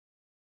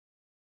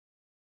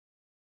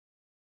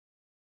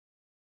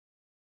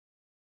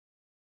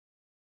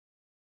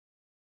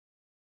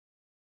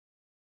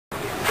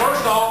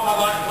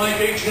thank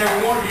each and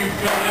every one of you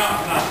for coming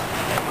out tonight.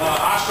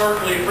 I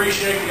certainly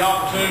appreciate the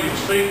opportunity to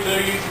speak to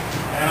you,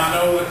 and I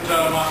know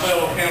that my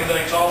fellow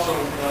candidates also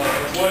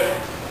as well.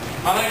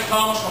 My name is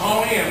Thomas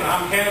Mahoney, and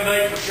I'm a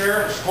candidate for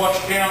Sheriff of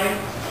Sequatchie County.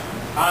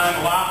 I am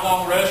a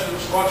lifelong resident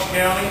of Sequatchie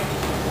County.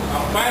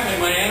 I'm a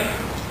family man,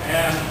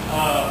 and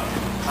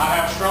I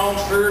have strong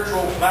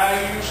spiritual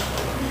values,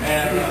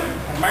 and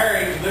I'm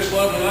married to this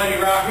lovely lady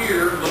right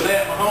here,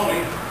 Lynette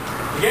Mahoney.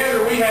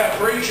 Together we have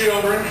 3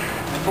 children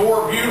and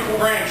 4 beautiful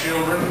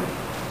grandchildren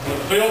with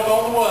a filth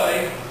on the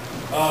way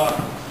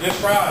this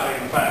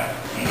Friday, in fact.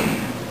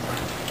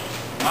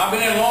 I've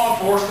been in law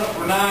enforcement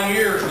for 9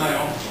 years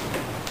now.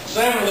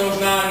 7 of those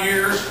 9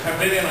 years have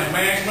been in a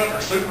management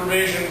or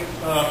supervision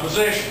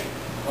position.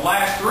 The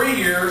last 3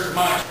 years of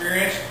my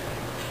experience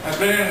has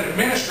been in an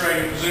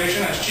administrative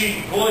position as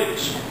Chief of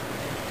Police.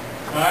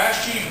 Now,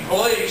 as Chief of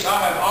Police, I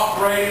have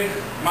operated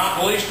my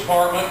police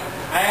department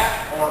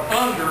at or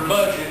under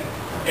budget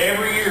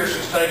every year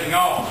since taking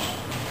office.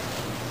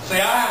 See,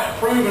 I have a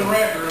proven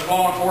record of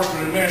law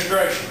enforcement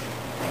administration.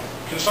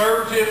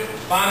 Conservative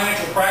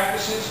financial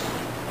practices,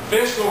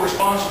 fiscal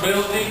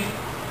responsibility,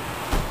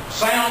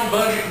 sound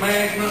budget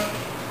management,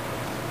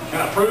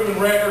 and a proven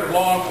record of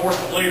law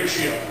enforcement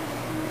leadership.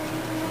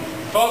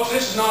 Folks,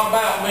 this is not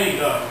about me,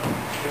 though.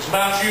 It's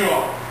about you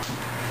all.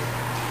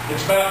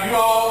 It's about you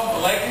all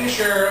electing a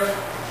sheriff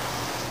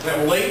that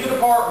will lead the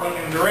department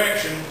in a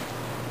direction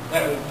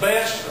that will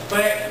best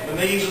affect the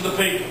needs of the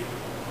people.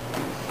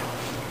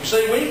 You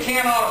see, we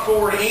cannot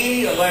afford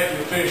any elected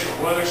official,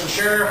 whether it's a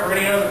sheriff or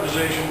any other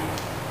position,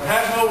 that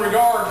has no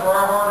regard for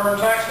our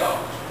hard-earned tax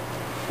dollars.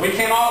 We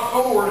cannot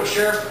afford a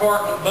sheriff's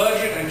department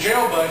budget and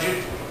jail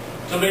budget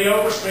to be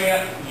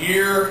overspent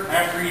year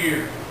after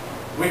year.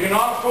 We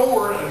cannot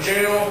afford a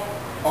jail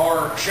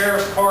or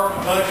sheriff's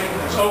department budget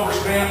that's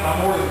overspent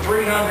by more than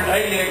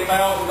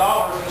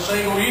 $388,000 in a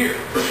single year,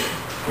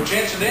 which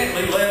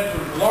incidentally led to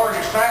the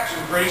largest tax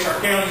increase our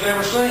county's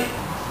ever seen.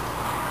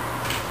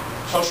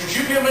 So should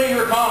you give me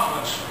your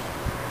confidence,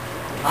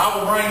 I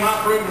will bring my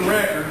proven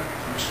record,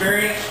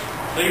 experience,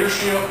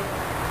 leadership,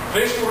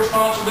 fiscal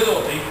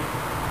responsibility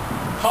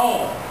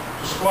home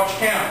to Sequatchie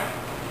County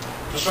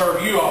to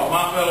serve you all,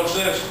 my fellow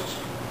citizens.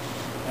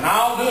 And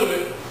I'll do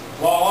it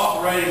while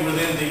operating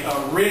within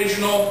the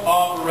original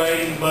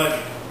operating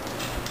budget.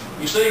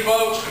 You see,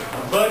 folks,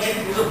 a budget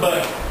is a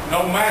budget,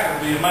 no matter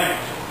the amount.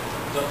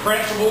 The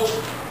principles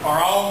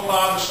are all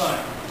applied the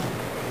same.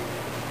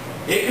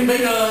 It can be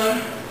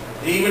done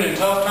even in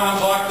tough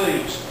times like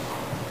these.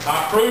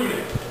 I've proven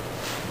it.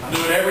 I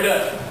do it every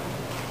day.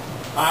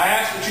 I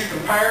ask that you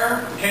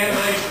compare the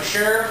candidates for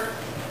sheriff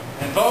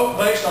and vote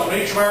based on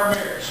each of our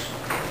merits.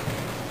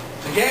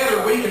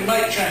 Together we can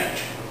make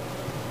change.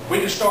 We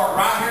can start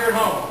right here at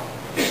home.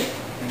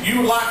 If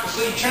you would like to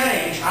see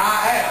change,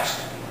 I ask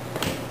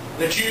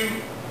that you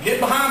get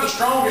behind the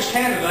strongest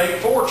candidate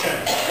for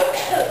change.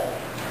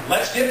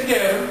 Let's get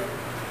together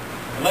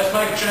and let's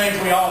make a change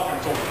we all can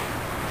afford.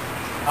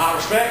 I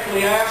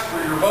respectfully ask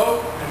for your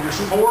vote and your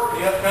support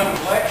in the upcoming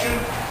election,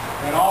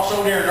 and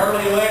also during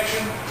early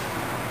election,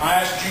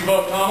 I ask that you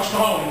vote Thomas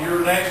Mahoney,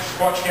 your next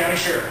Sequatchie County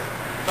Sheriff.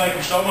 Thank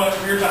you so much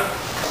for your time.